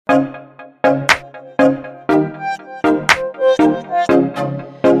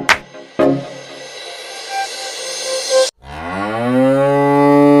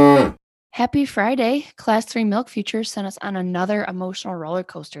Happy Friday. Class 3 milk futures sent us on another emotional roller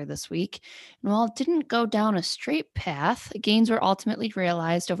coaster this week. And while it didn't go down a straight path, gains were ultimately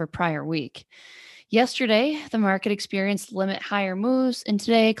realized over prior week. Yesterday, the market experienced limit higher moves, and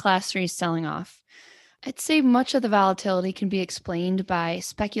today, Class 3 is selling off. I'd say much of the volatility can be explained by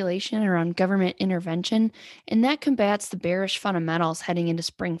speculation around government intervention, and that combats the bearish fundamentals heading into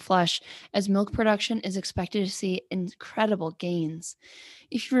spring flush as milk production is expected to see incredible gains.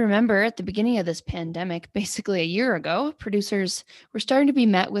 If you remember, at the beginning of this pandemic, basically a year ago, producers were starting to be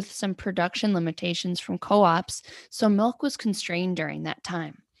met with some production limitations from co ops, so milk was constrained during that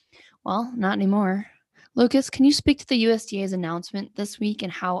time. Well, not anymore. Lucas, can you speak to the USDA's announcement this week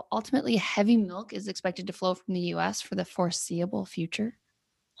and how ultimately heavy milk is expected to flow from the US for the foreseeable future?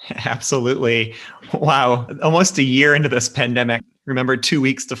 Absolutely. Wow. Almost a year into this pandemic. Remember 2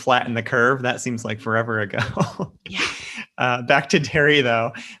 weeks to flatten the curve? That seems like forever ago. Yeah. Back to dairy,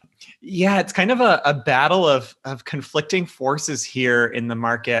 though. Yeah, it's kind of a battle of conflicting forces here in the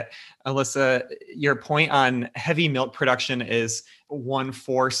market. Alyssa, your point on heavy milk production is one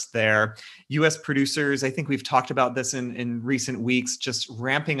force there. US producers, I think we've talked about this in recent weeks, just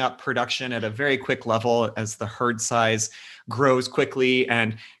ramping up production at a very quick level as the herd size grows quickly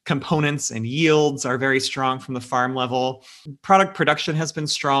and components and yields are very strong from the farm level. Product production has been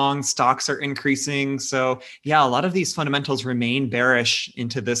strong, stocks are increasing. So yeah, a lot of these fundamentals remain bearish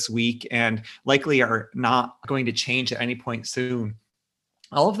into this week and likely are not going to change at any point soon.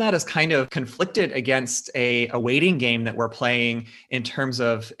 All of that is kind of conflicted against a waiting game that we're playing in terms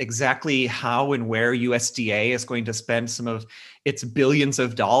of exactly how and where USDA is going to spend some of its billions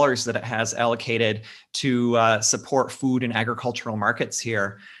of dollars that it has allocated to support food and agricultural markets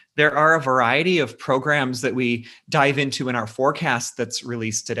here. There are a variety of programs that we dive into in our forecast that's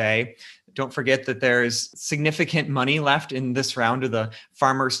released today. Don't forget that there's significant money left in this round of the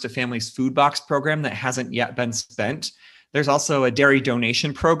Farmers to Families Food Box program that hasn't yet been spent. There's also a dairy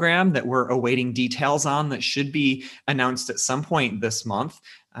donation program that we're awaiting details on that should be announced at some point this month.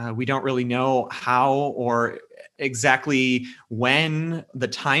 We don't really know how or exactly when the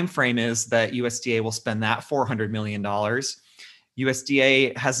time frame is that USDA will spend that $400 million.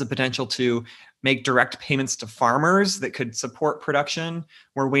 USDA has the potential to make direct payments to farmers that could support production.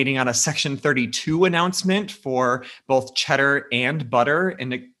 We're waiting on a Section 32 announcement for both cheddar and butter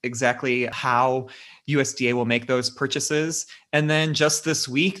and exactly how USDA will make those purchases. And then just this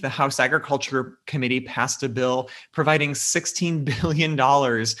week, the House Agriculture Committee passed a bill providing $16 billion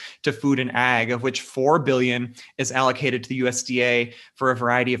to food and ag, of which $4 billion is allocated to the USDA for a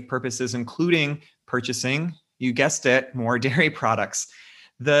variety of purposes, including purchasing, you guessed it, more dairy products.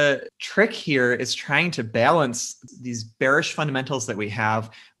 The trick here is trying to balance these bearish fundamentals that we have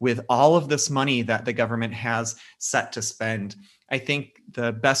with all of this money that the government has set to spend. I think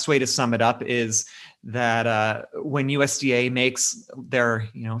the best way to sum it up is that when USDA makes their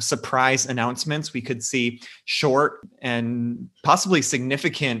surprise announcements, we could see short and possibly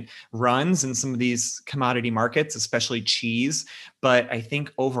significant runs in some of these commodity markets, especially cheese. But I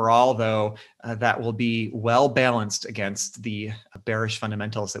think overall, though, that will be well balanced against the bearish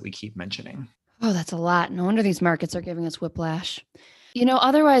fundamentals that we keep mentioning. Oh, that's a lot. No wonder these markets are giving us whiplash.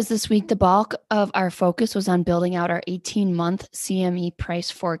 Otherwise this week, the bulk of our focus was on building out our 18-month CME price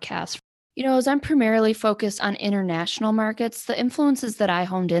forecast. As I'm primarily focused on international markets, the influences that I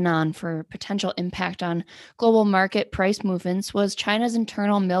honed in on for potential impact on global market price movements was China's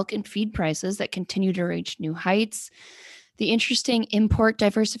internal milk and feed prices that continue to reach new heights, the interesting import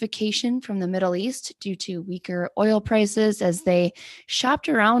diversification from the Middle East due to weaker oil prices as they shopped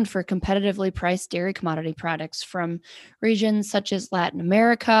around for competitively priced dairy commodity products from regions such as Latin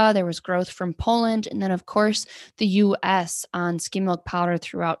America. There was growth from Poland, and then, of course, the US on skim milk powder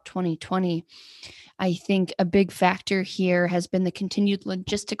throughout 2020. I think a big factor here has been the continued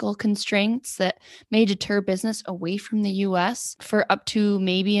logistical constraints that may deter business away from the US for up to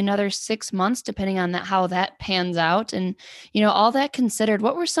maybe another 6 months, depending on how that pans out. And, all that considered,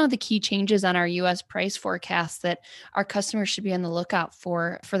 what were some of the key changes on our US price forecast that our customers should be on the lookout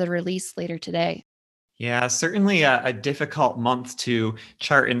for the release later today? Yeah, certainly a difficult month to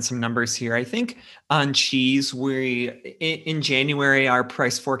chart in some numbers here. I think on cheese, in January, our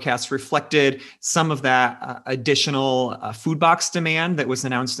price forecast reflected some of that additional food box demand that was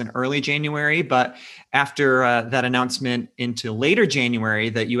announced in early January. But after that announcement into later January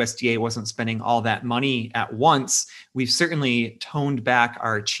that USDA wasn't spending all that money at once, we've certainly toned back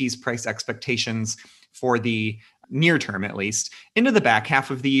our cheese price expectations for the near term, at least. Into the back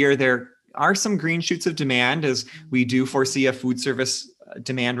half of the year, there are some green shoots of demand as we do foresee a food service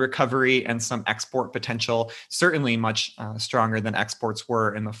demand recovery and some export potential, certainly much stronger than exports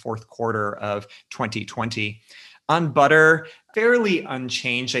were in the fourth quarter of 2020. On butter, fairly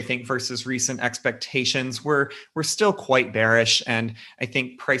unchanged, I think, versus recent expectations. We're still quite bearish, and I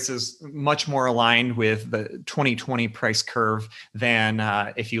think prices much more aligned with the 2020 price curve than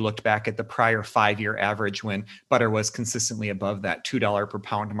if you looked back at the prior 5-year average when butter was consistently above that $2 per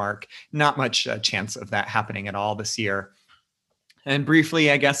pound mark. Not much chance of that happening at all this year. And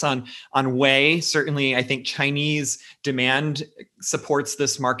briefly, I guess on whey, certainly I think Chinese demand supports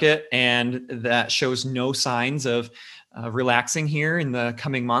this market, and that shows no signs of relaxing here in the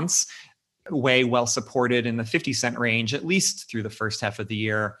coming months. Whey well supported in the 50-cent range, at least through the first half of the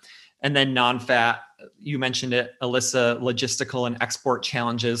year. And then non-fat, you mentioned it, Alyssa, logistical and export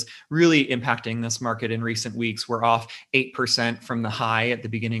challenges really impacting this market in recent weeks. We're off 8% from the high at the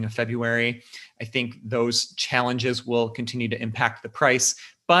beginning of February. I think those challenges will continue to impact the price,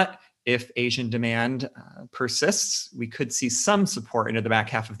 but if Asian demand persists, we could see some support into the back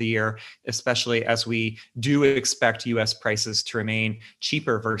half of the year, especially as we do expect US prices to remain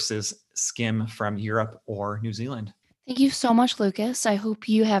cheaper versus skim from Europe or New Zealand. Thank you so much, Lucas. I hope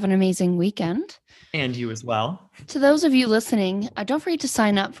you have an amazing weekend. And you as well. To those of you listening, don't forget to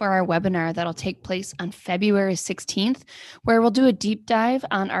sign up for our webinar that'll take place on February 16th, where we'll do a deep dive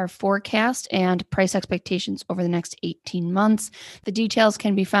on our forecast and price expectations over the next 18 months. The details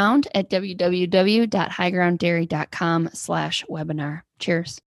can be found at www.highgrounddairy.com/webinar.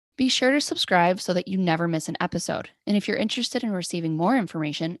 Cheers. Be sure to subscribe so that you never miss an episode. And if you're interested in receiving more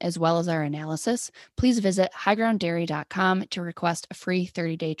information as well as our analysis, please visit highgrounddairy.com to request a free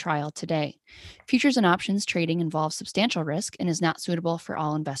 30-day trial today. Futures and options trading involves substantial risk and is not suitable for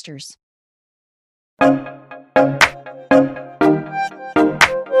all investors.